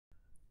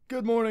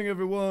Good morning,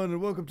 everyone,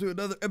 and welcome to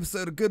another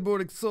episode of Good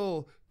Morning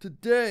Soul.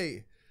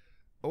 Today,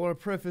 I want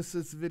to preface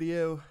this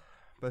video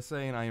by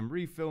saying I am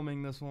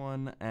refilming this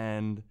one,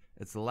 and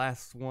it's the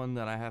last one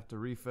that I have to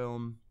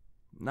refilm.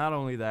 Not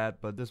only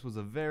that, but this was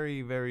a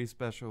very, very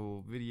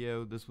special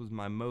video. This was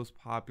my most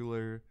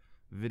popular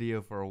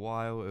video for a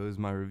while. It was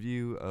my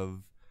review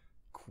of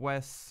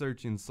QuESt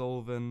searching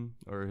Sylvan,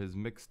 or his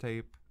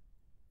mixtape.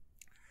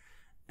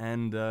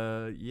 And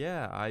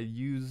yeah, I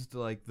used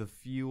like the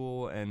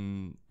fuel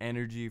and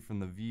energy from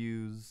the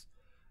views,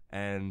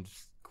 and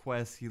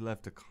QuESt, he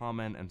left a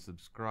comment and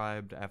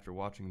subscribed after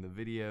watching the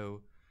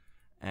video,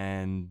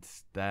 and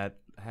that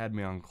had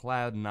me on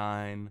cloud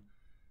 9.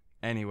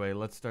 Anyway,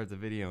 let's start the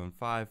video in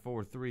 5,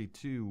 4, 3,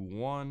 2,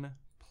 1,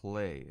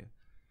 play.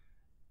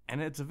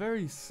 And it's a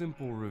very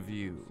simple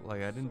review.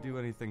 Like, I didn't do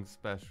anything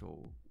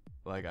special.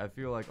 Like, I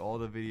feel like all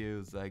the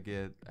videos that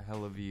get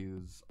hella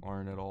views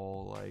aren't at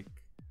all like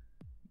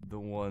the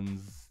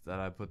ones that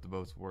I put the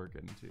most work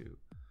into.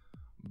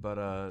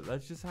 But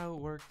that's just how it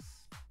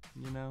works,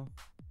 you know?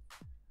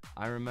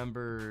 I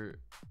remember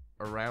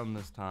around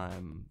this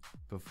time,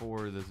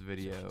 before this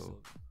video,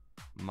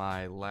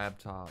 my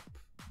laptop,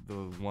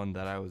 the one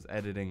that I was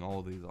editing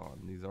all these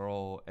on, these are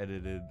all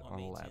edited on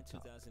a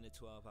laptop.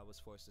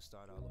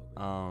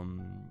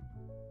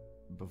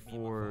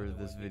 Before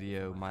this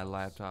video, my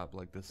laptop,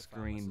 like, the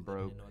screen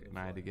broke and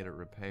I had to get it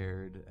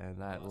repaired,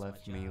 and that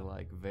left me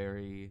like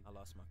very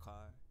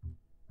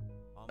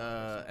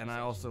and I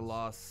also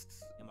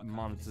lost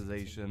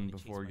monetization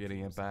before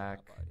getting it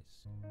back.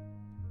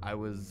 I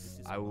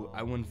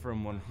went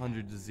from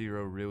 100 to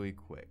 0 really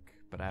quick,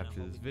 but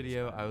after this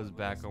video I was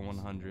back on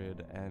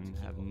 100 and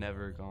have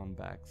never gone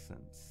back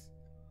since.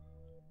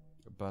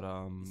 But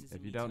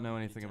if you don't know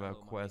anything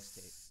about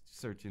QuESt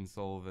searching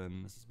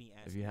Sylvan,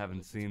 if you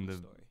haven't seen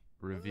the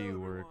review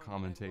we're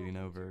commentating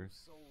over,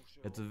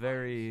 it's a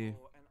very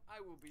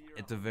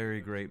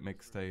great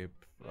mixtape.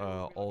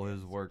 All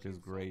his work is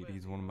great.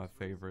 He's one of my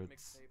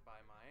favorites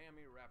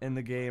in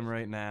the game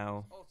right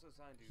now.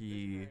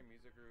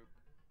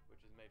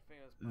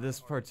 This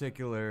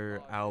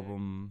particular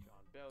album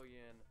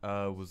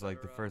was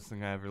like the first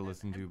thing I ever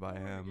listened to by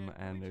him,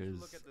 and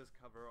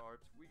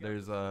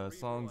there's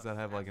songs that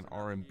have like an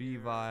R&B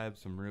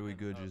vibe, some really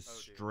good just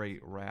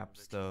straight rap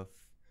stuff,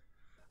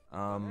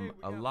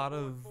 a lot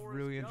of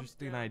really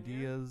interesting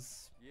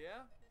ideas.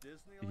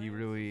 He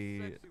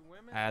really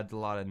adds a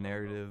lot of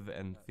narrative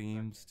and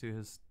themes to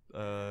his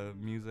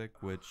music,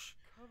 which,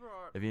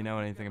 if you know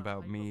anything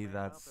about me,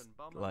 that's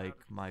like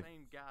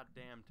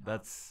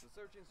that's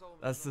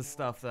the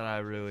stuff that I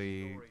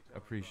really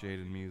appreciate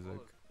in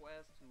music.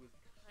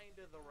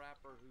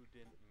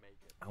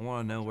 I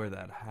want to know where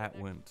that hat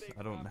went.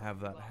 I don't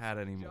have that hat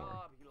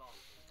anymore.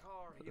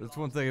 That's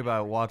one thing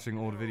about watching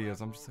old videos.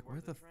 I'm just like,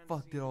 where the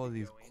fuck did all of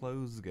these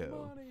clothes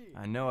go?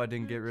 I know I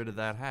didn't get rid of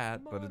that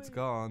hat, but it's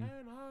gone.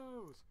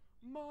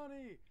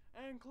 Money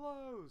and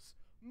clothes.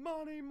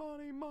 Money,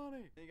 money,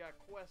 money. You got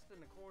QuESt in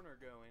the corner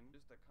going.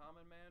 Just a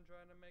common man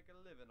trying to make a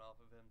living off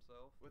of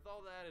himself. With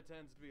all that, it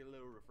tends to be a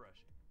little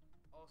refreshing.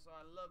 Also,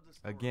 I love the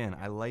story. Again,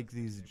 I like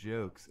these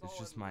jokes. It's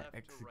just my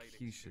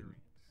execution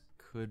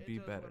could be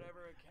better.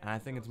 And I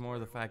think it's more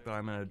the fact that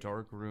I'm in a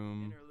dark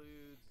room.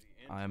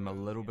 I'm a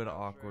little bit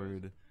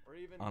awkward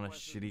on a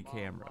shitty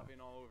camera.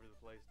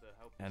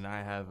 And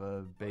I have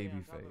a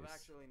baby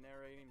face.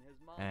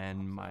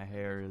 And my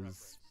hair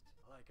is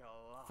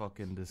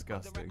fucking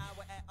disgusting.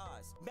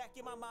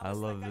 I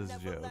love this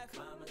joke.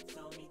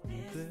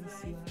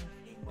 This life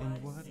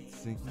ain't what it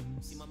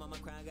seems.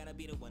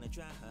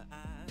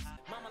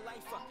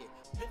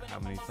 How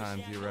many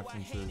times he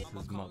references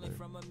his mother.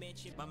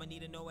 Mama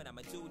need to know what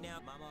I'ma do now.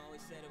 Mama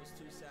always said it was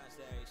two sides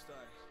to every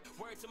story.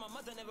 Word to my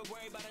mother, never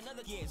worry about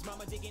another years.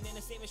 Mama digging in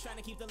the savings, trying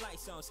to keep the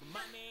lights on. So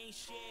mommy ain't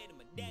shit, and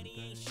my daddy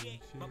ain't shit.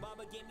 My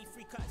baba gave me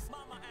free cuts.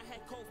 Mama, I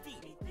had cold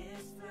feet.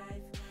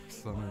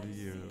 Son of the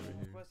year over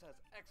here. QuESt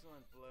has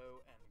excellent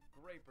flow and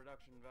great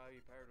production value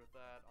paired with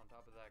that. On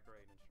top of that,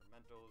 great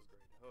instrumentals,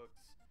 great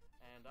hooks.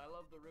 And I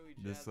love the really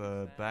this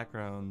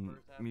background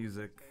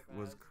music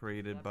was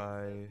created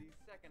by,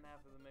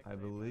 I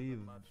believe,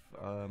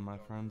 my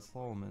friend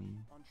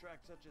Sylvan,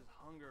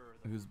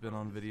 who's been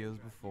on videos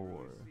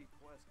before.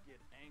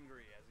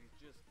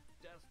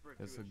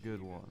 It's a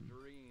good one.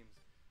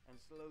 And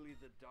slowly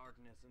the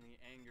darkness and the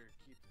anger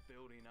keeps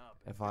building up.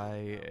 If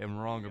I am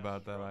wrong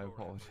about that, I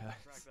apologize. The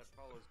track that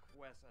follows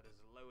QuESt at his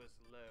lowest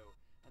low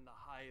and the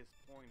highest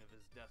point of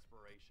his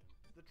desperation.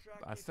 The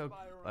track I still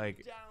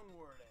like.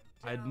 Downward.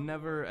 I'd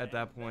never at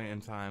that point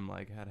in time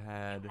like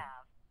had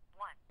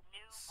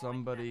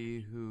somebody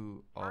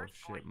who, oh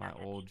shit, my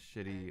old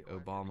shitty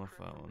Obama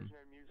phone.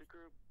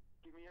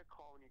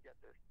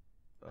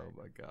 Oh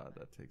my god,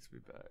 that takes me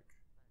back.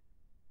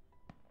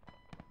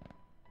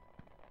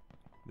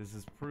 This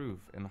is proof.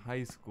 In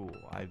high school,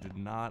 I did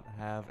not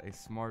have a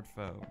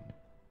smartphone.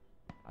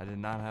 I did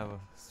not have a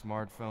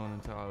smartphone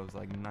until I was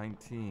like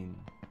 19.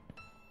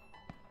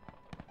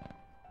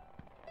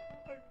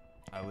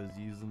 I was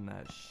using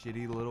that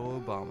shitty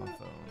little Obama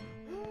phone.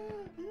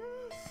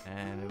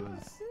 and it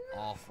was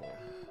awful.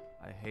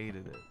 I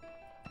hated it.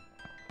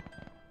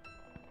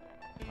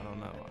 I don't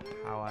know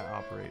how I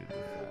operated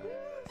with that.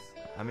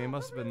 I mean, it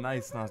must have been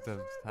nice not to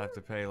have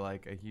to pay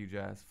like a huge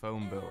ass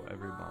phone bill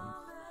every month.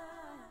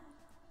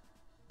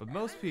 But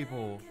most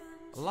people,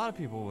 a lot of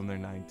people when they're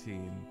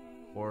 19,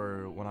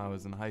 or when I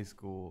was in high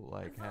school,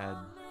 like had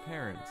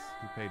parents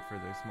who paid for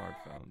their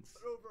smartphones.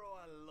 But overall,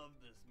 I love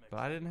this mix. But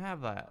I didn't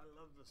have that. I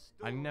love the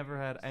story, I never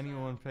had the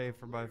anyone sound, pay the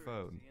for my lyrics,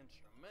 phone. The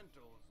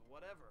instrumentals,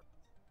 whatever.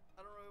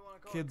 I don't really want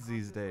to call Kids it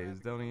these content rap days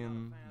because don't I'm not a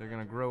even, fan they're of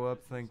gonna that grow term. up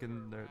It's considered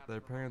thinking rap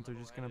their from a parents are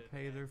just gonna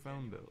level-headed pay their and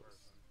phone genuine bills. person.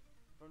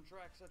 From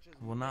tracks such as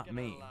Well, not Making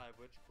It me. Alive,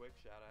 which quick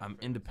shout out I'm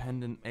favorite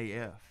independent song from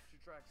AF. to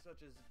tracks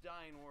such as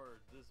Dying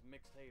Words, this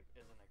mixtape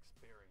is an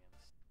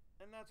experience.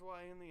 And that's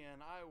why in the end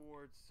I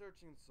award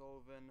Searching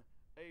Sylvan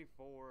a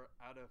 4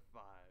 out of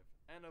 5.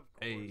 And of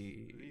course,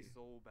 the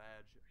Soul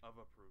Badge of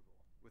Approval.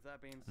 With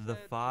that being said, The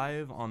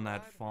 5 on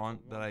that subscribe, have a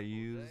font that I wonderful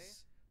use day.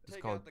 is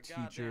Take called out the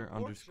goddamn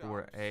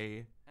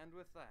teacher_A. And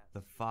with that,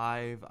 The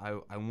 5,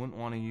 I wouldn't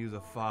want to use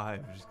a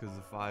 5 just because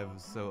the 5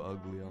 was so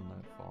ugly on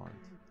that font.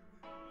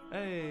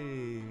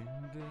 Hey!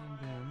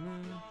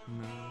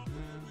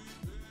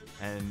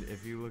 And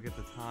if you look at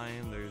the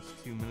time, there's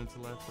 2 minutes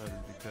left. That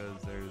is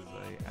because there's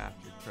a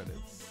after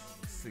credits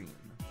scene.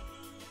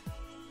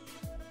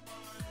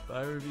 But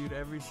I reviewed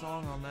every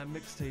song on that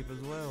mixtape as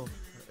well.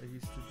 I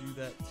used to do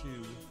that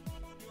too.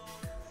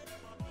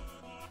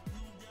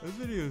 Those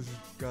videos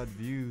got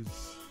views.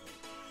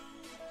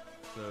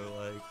 So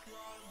like,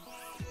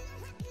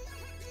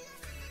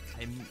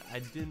 I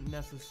didn't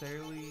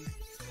necessarily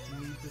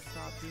need to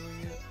stop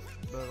doing it,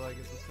 but like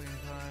at the same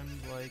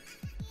time, like,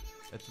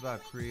 it's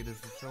about creative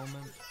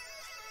fulfillment.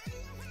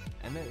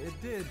 And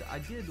I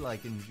did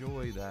like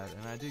enjoy that,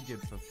 and I did get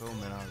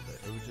fulfillment out of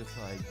it. It was just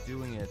like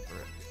doing it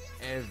for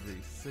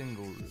every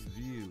single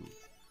review,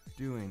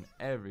 doing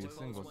every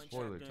single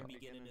spoiler talk.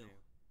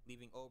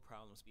 Leaving old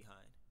problems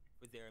behind.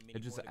 It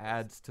just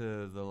adds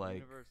to the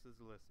like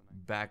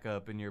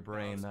backup in your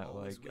brain that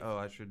like, oh,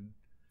 I should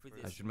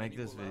make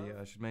this video,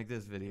 I should make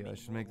this video, I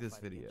should make this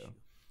video.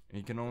 And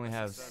you can only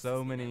have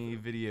so many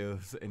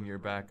videos in your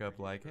backup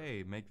like,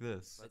 hey, make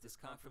this,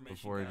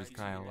 before it just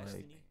kind of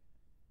like,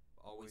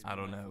 I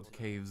don't know,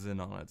 caves in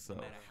on itself.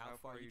 No matter how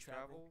far you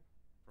travel,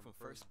 from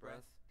first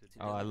breath to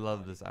Oh, I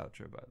love this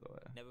outro, by the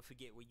way. Never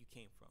forget where you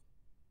came from.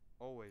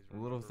 Always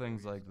Little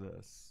things like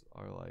this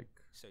are like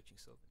Searching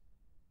Sylvan.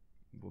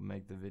 will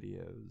make the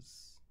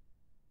videos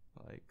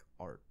like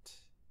art.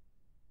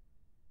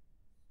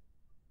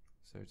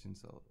 Searching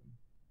Sylvan.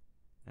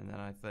 And then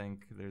I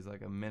think there's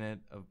like a minute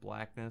of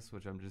blackness,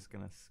 which I'm just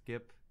gonna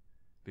skip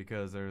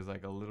because there's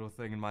like a little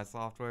thing in my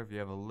software. If you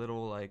have a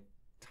little like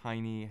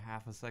tiny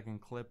half-a-second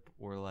clip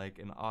or like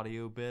an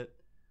audio bit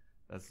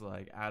that's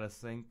like out of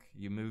sync,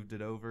 you moved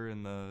it over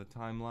in the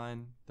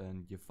timeline,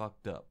 then you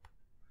fucked up.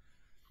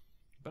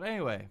 But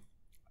anyway,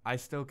 I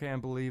still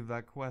can't believe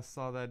that QuESt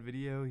saw that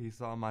video. He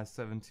saw my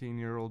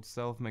 17-year-old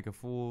self make a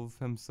fool of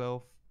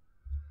himself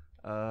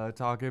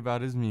talking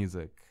about his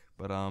music.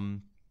 But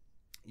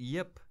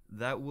yep,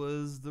 that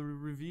was the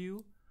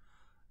review,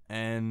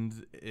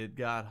 and it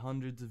got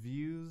hundreds of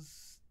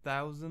views,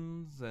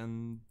 thousands,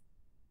 and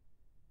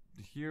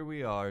here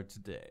we are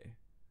today.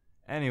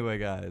 Anyway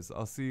guys,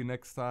 I'll see you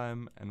next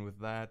time, and with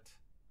that,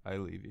 I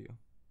leave you.